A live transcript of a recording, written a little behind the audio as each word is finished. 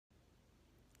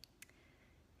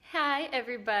Hi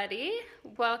everybody,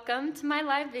 welcome to my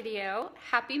live video.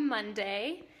 Happy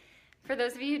Monday. For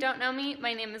those of you who don't know me,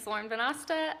 my name is Lauren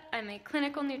Vanasta. I'm a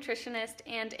clinical nutritionist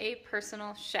and a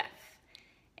personal chef.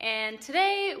 And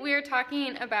today we are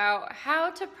talking about how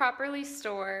to properly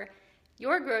store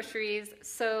your groceries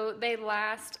so they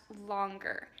last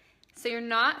longer. So you're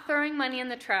not throwing money in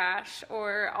the trash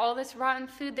or all this rotten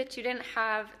food that you didn't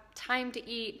have time to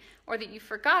eat or that you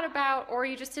forgot about or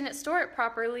you just didn't store it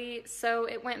properly so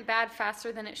it went bad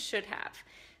faster than it should have.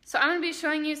 So I'm going to be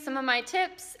showing you some of my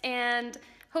tips and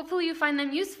hopefully you find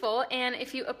them useful, and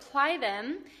if you apply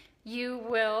them you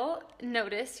will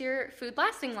notice your food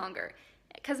lasting longer.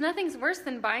 Because nothing's worse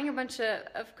than buying a bunch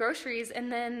of groceries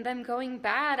and then them going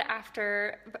bad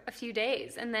after a few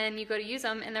days, and then you go to use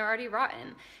them and they're already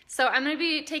rotten. So I'm going to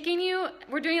be taking you,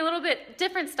 we're doing a little bit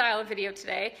different style of video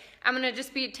today. I'm going to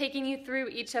just be taking you through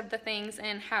each of the things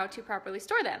and how to properly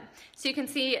store them. So you can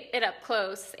see it up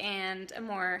close and a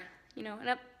more,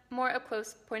 more up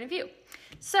close point of view.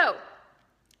 So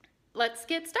let's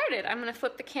get started. I'm going to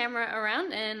flip the camera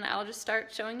around and I'll just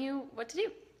start showing you what to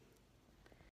do.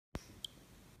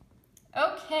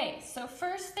 Okay, so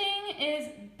first thing is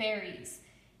berries.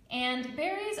 And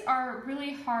berries are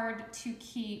really hard to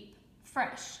keep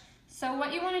fresh. So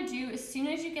what you want to do as soon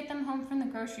as you get them home from the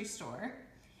grocery store,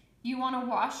 you want to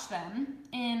wash them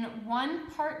in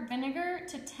 1 part vinegar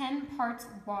to 10 parts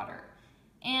water.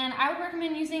 And I would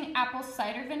recommend using apple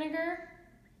cider vinegar.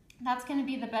 That's going to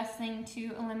be the best thing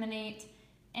to eliminate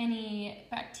any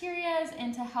bacteria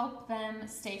and to help them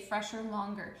stay fresher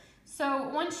longer. So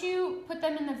once you put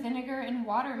them in the vinegar and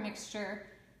water mixture,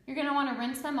 you're going to want to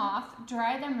rinse them off,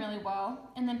 dry them really well,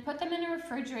 and then put them in a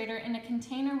refrigerator in a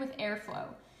container with airflow.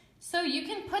 So you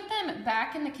can put them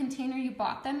back in the container you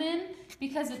bought them in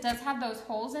because it does have those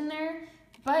holes in there,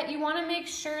 but you want to make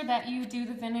sure that you do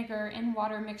the vinegar and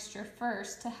water mixture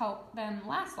first to help them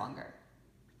last longer.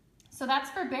 So that's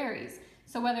for berries.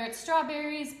 So whether it's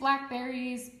strawberries,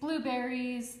 blackberries,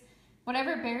 blueberries,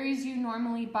 whatever berries you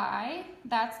normally buy,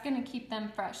 that's going to keep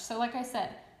them fresh. So like I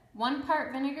said, 1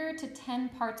 part vinegar to 10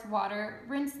 parts water,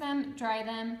 rinse them, dry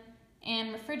them,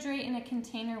 and refrigerate in a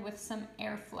container with some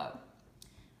airflow.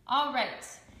 All right,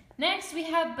 next we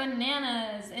have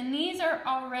bananas, and these are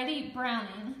already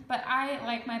browning, but I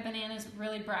like my bananas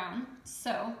really brown,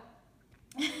 so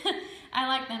I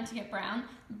like them to get brown.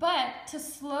 But to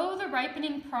slow the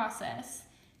ripening process,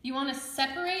 you want to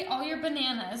separate all your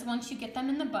bananas once you get them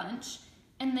in the bunch,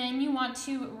 and then you want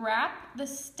to wrap the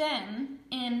stem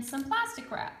in some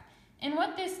plastic wrap. And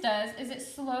what this does is it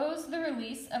slows the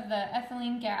release of the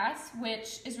ethylene gas,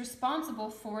 which is responsible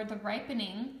for the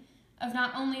ripening of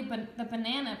not only the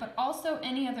banana, but also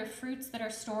any other fruits that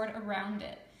are stored around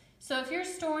it. So if you're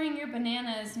storing your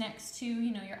bananas next to,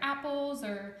 your apples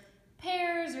or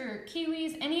pears or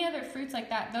kiwis, any other fruits like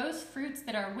that, those fruits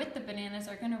that are with the bananas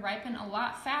are going to ripen a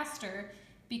lot faster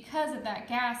because of that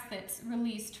gas that's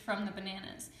released from the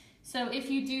bananas. So if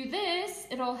you do this,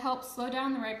 it'll help slow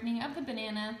down the ripening of the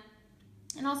banana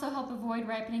and also help avoid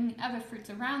ripening other fruits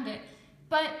around it.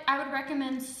 But I would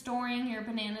recommend storing your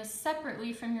bananas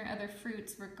separately from your other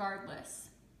fruits regardless.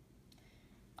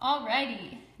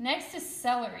 Alrighty, next is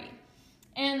celery.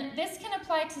 And this can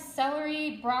apply to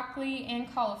celery, broccoli,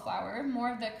 and cauliflower,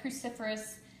 more of the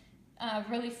cruciferous,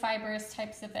 really fibrous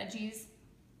types of veggies.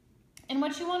 And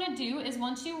what you want to do is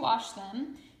once you wash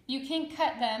them, you can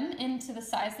cut them into the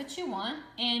size that you want,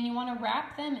 and you want to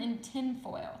wrap them in tin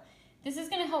foil. This is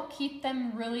going to help keep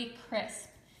them really crisp,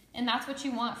 and that's what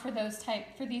you want for these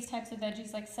types of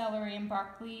veggies like celery and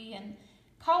broccoli and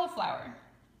cauliflower.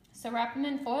 So wrap them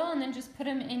in foil and then just put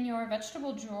them in your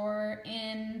vegetable drawer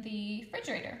in the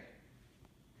refrigerator.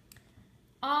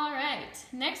 All right,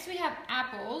 next we have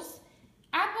apples.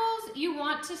 Apples you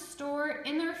want to store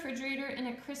in the refrigerator in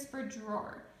a crisper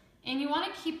drawer. And you want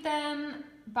to keep them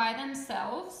by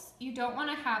themselves. You don't want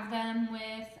to have them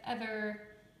with other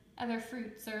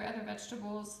fruits or other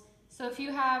vegetables. So if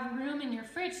you have room in your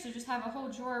fridge to just have a whole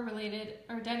drawer related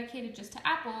or dedicated just to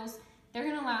apples, they're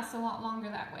going to last a lot longer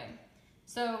that way.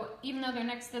 So even though they're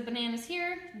next to the bananas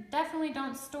here, definitely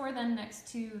don't store them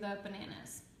next to the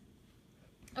bananas.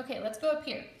 Okay, let's go up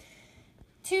here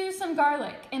to some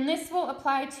garlic, and this will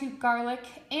apply to garlic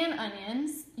and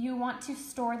onions. You want to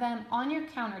store them on your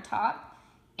countertop,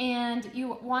 and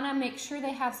you want to make sure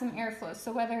they have some airflow.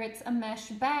 So whether it's a mesh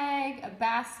bag, a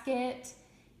basket,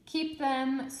 keep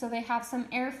them so they have some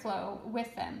airflow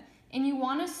with them. And you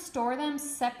want to store them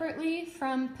separately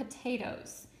from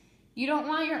potatoes. You don't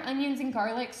want your onions and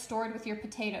garlic stored with your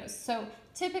potatoes. So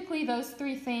typically those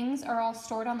 3 things are all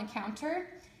stored on the counter,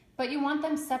 but you want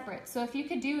them separate. So if you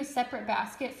could do a separate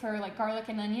basket for like garlic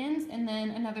and onions and then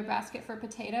another basket for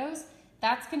potatoes,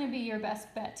 that's gonna be your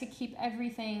best bet to keep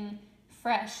everything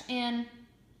fresh. And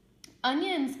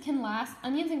onions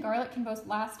and garlic can both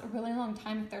last a really long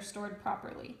time if they're stored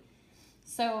properly.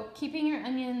 So keeping your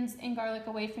onions and garlic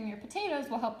away from your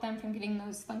potatoes will help them from getting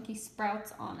those funky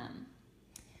sprouts on them.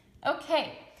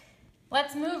 Okay,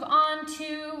 let's move on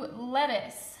to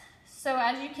lettuce. So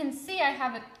as you can see, I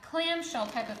have a clamshell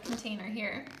type of container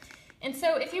here. And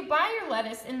so if you buy your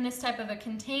lettuce in this type of a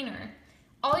container,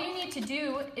 all you need to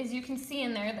do is, you can see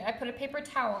in there that I put a paper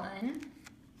towel in.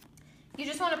 You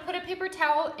just want to put a paper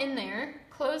towel in there,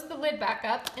 close the lid back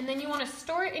up, and then you want to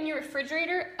store it in your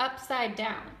refrigerator upside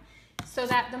down so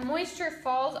that the moisture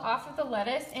falls off of the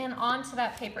lettuce and onto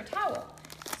that paper towel.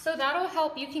 So that'll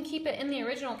help. You can keep it in the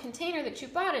original container that you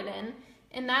bought it in,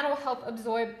 and that'll help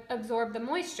absorb the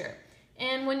moisture.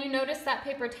 And when you notice that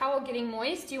paper towel getting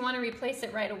moist, you want to replace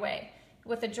it right away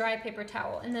with a dry paper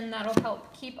towel, and then that'll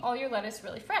help keep all your lettuce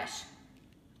really fresh.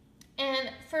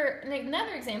 And for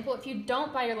another example, if you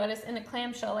don't buy your lettuce in a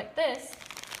clamshell like this,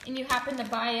 and you happen to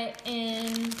buy it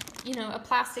in, a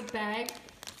plastic bag,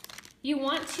 you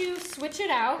want to switch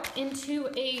it out into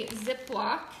a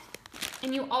Ziploc,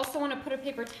 and you also want to put a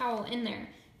paper towel in there.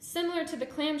 Similar to the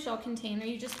clamshell container,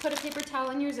 you just put a paper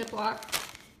towel in your Ziploc,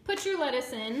 put your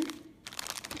lettuce in,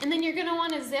 and then you're going to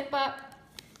want to zip up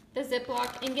the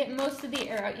Ziploc and get most of the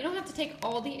air out. You don't have to take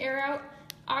all the air out.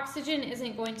 Oxygen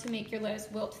isn't going to make your lettuce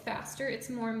wilt faster. It's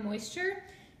more moisture.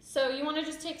 So you want to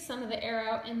just take some of the air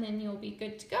out, and then you'll be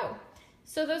good to go.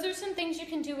 So those are some things you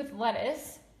can do with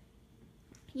lettuce.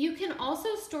 You can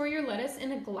also store your lettuce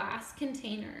in a glass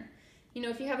container.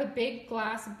 If you have a big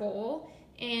glass bowl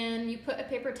and you put a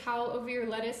paper towel over your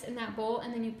lettuce in that bowl,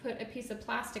 and then you put a piece of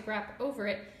plastic wrap over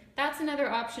it, that's another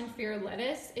option for your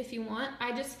lettuce if you want.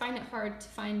 I just find it hard to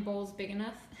find bowls big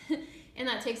enough and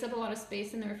that takes up a lot of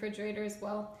space in the refrigerator as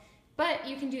well. But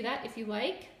you can do that if you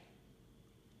like.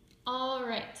 All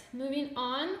right, moving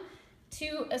on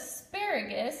to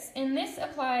asparagus, and this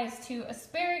applies to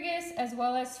asparagus as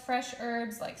well as fresh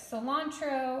herbs like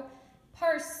cilantro,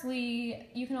 parsley.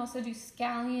 You can also do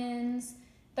scallions,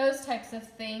 those types of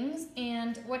things.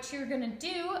 And what you're gonna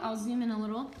do, I'll zoom in a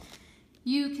little,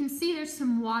 you can see there's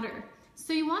some water.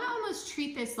 So you wanna almost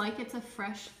treat this like it's a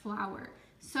fresh flower.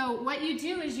 So what you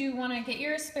do is you wanna get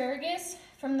your asparagus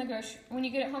from when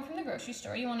you get it home from the grocery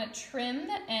store, you wanna trim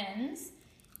the ends,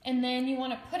 and then you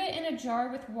wanna put it in a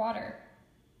jar with water.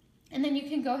 And then you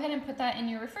can go ahead and put that in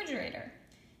your refrigerator.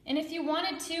 And if you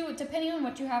wanted to, depending on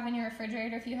what you have in your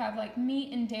refrigerator, if you have like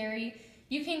meat and dairy,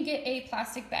 you can get a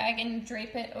plastic bag and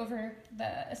drape it over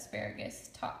the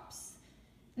asparagus tops.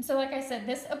 And so like I said,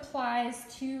 this applies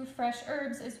to fresh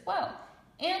herbs as well.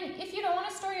 And if you don't want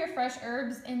to store your fresh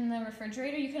herbs in the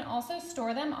refrigerator, you can also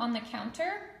store them on the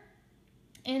counter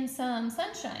in some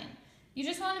sunshine. You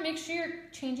just want to make sure you're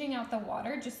changing out the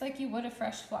water just like you would a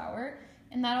fresh flower,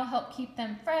 and that'll help keep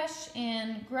them fresh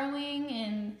and growing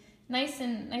and nice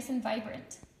and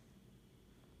vibrant.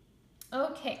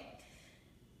 Okay.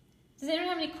 Does anyone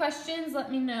have any questions? Let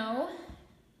me know.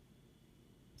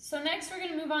 So next we're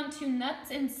going to move on to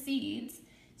nuts and seeds.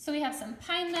 So we have some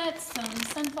pine nuts, some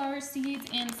sunflower seeds,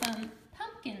 and some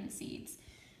pumpkin seeds.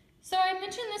 So I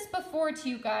mentioned this before to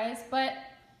you guys, but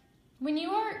when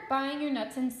you are buying your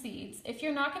nuts and seeds, if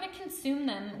you're not going to consume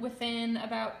them within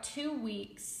about 2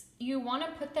 weeks, you want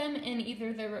to put them in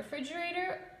either the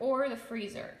refrigerator or the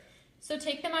freezer. So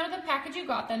take them out of the package you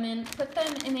got them in, put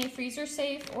them in a freezer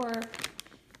safe or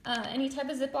any type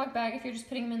of Ziploc bag if you're just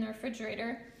putting them in the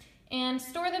refrigerator, and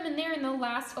store them in there, and they'll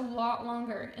last a lot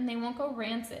longer and they won't go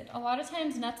rancid. A lot of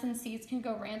times nuts and seeds can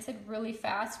go rancid really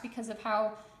fast because of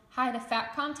how high the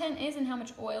fat content is and how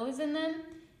much oil is in them.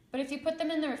 But if you put them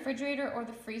in the refrigerator or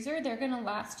the freezer, they're going to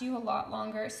last you a lot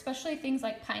longer, especially things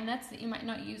like pine nuts that you might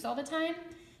not use all the time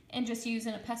and just use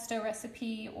in a pesto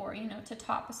recipe or, to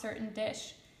top a certain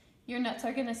dish. Your nuts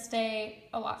are going to stay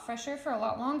a lot fresher for a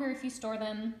lot longer if you store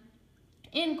them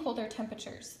in colder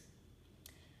temperatures.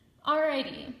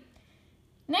 Alrighty.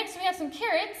 Next we have some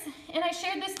carrots, and I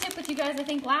shared this tip with you guys I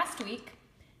think last week,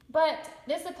 but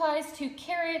this applies to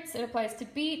carrots, it applies to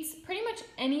beets, pretty much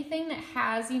anything that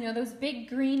has, those big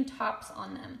green tops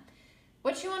on them.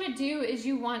 What you want to do is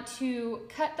you want to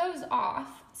cut those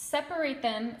off, separate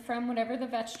them from whatever the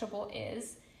vegetable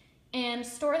is, and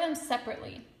store them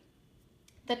separately.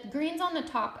 The greens on the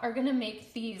top are going to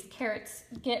make these carrots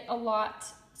get a lot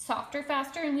softer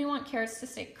faster, and we want carrots to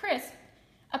stay crisp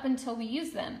up until we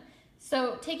use them.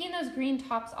 So taking those green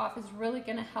tops off is really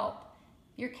going to help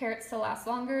your carrots to last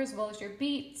longer, as well as your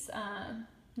beets,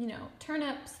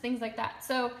 turnips, things like that.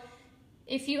 So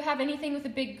If you have anything with a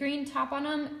big green top on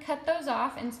them, cut those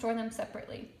off and store them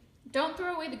separately. Don't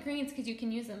throw away the greens because you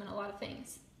can use them in a lot of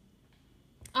things.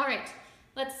 All right,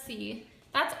 let's see.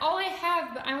 That's all I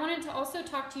have, but I wanted to also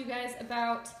talk to you guys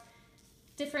about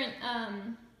different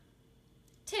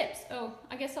tips. Oh,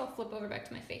 I guess I'll flip over back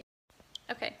to my face.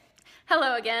 Okay,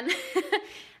 hello again.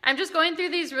 I'm just going through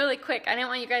these really quick. I didn't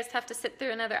want you guys to have to sit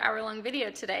through another hour-long video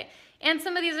today. And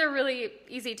some of these are really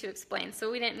easy to explain,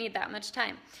 so we didn't need that much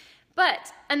time.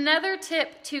 But another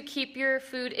tip to keep your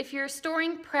food, if you're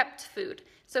storing prepped food,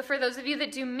 so for those of you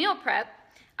that do meal prep,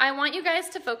 I want you guys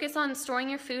to focus on storing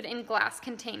your food in glass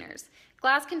containers.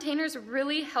 Glass containers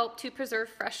really help to preserve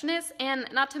freshness, and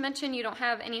not to mention you don't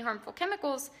have any harmful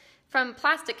chemicals from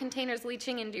plastic containers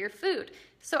leaching into your food.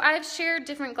 So I've shared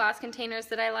different glass containers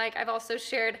that I like. I've also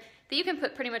shared that you can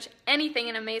put pretty much anything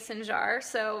in a mason jar.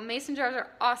 So mason jars are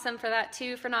awesome for that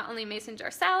too, for not only mason jar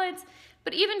salads,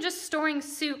 but even just storing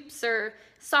soups or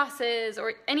sauces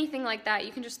or anything like that.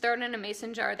 You can just throw it in a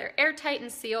mason jar. They're airtight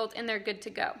and sealed and they're good to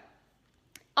go.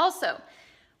 Also,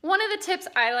 one of the tips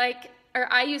I like, or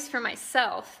I use for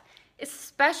myself,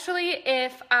 especially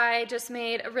if I just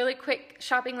made a really quick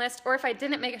shopping list, or if I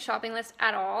didn't make a shopping list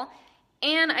at all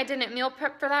and I didn't meal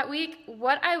prep for that week,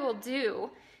 what I will do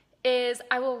is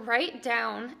I will write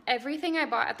down everything I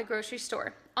bought at the grocery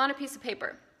store on a piece of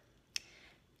paper.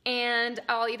 And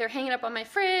I'll either hang it up on my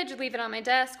fridge, leave it on my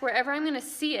desk, wherever I'm gonna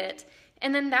see it.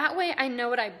 And then that way I know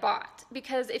what I bought.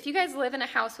 Because if you guys live in a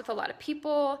house with a lot of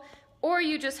people, or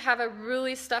you just have a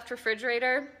really stuffed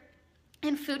refrigerator,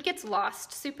 and food gets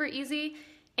lost super easy,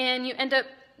 and you end up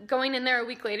going in there a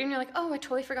week later and you're like, oh, I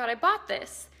totally forgot I bought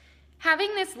this.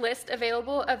 Having this list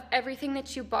available of everything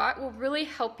that you bought will really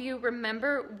help you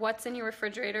remember what's in your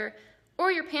refrigerator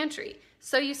or your pantry.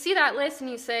 So you see that list and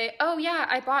you say, oh yeah,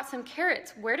 I bought some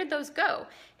carrots. Where did those go?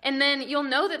 And then you'll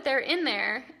know that they're in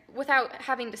there without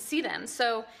having to see them.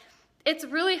 So it's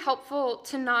really helpful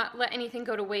to not let anything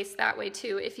go to waste that way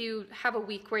too. If you have a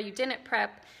week where you didn't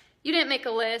prep, you didn't make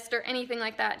a list or anything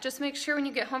like that, just make sure when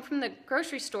you get home from the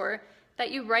grocery store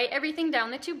that you write everything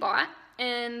down that you bought,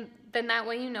 and then that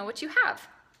way you know what you have.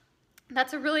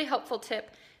 That's a really helpful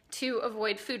tip to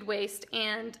avoid food waste,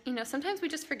 and you know, sometimes we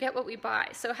just forget what we buy,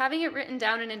 so having it written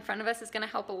down and in front of us is going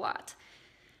to help a lot.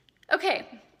 Okay,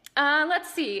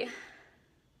 let's see.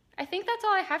 I think that's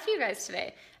all I have for you guys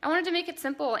today. I wanted to make it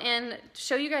simple and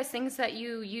show you guys things that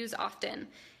you use often.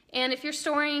 And if you're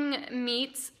storing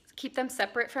meats, keep them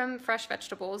separate from fresh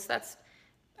vegetables.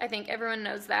 I think everyone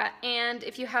knows that. And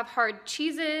if you have hard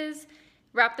cheeses,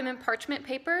 wrap them in parchment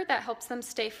paper. That helps them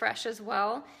stay fresh as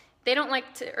well. They don't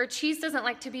like to, or cheese doesn't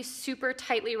like to be super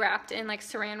tightly wrapped in like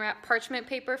saran wrap. Parchment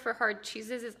paper for hard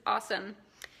cheeses is awesome.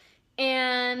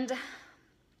 And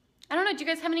I don't know, do you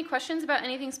guys have any questions about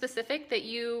anything specific that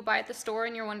you buy at the store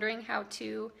and you're wondering how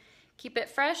to keep it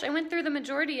fresh? I went through the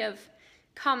majority of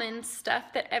common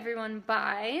stuff that everyone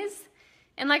buys.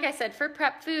 And like I said, for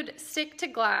prep food, stick to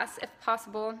glass if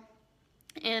possible.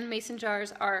 And mason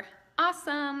jars are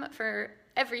awesome for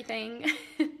everything.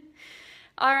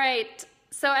 All right,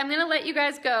 so I'm gonna let you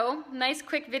guys go. Nice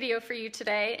quick video for you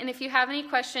today. And if you have any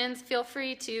questions, feel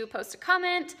free to post a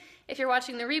comment. If you're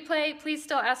watching the replay, please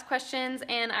still ask questions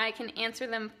and I can answer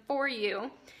them for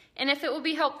you. And if it will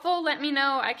be helpful, let me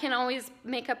know. I can always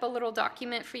make up a little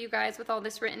document for you guys with all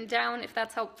this written down if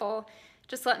that's helpful.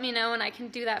 Just let me know and I can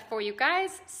do that for you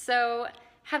guys. So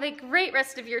have a great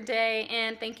rest of your day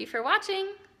and thank you for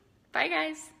watching. Bye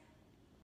guys.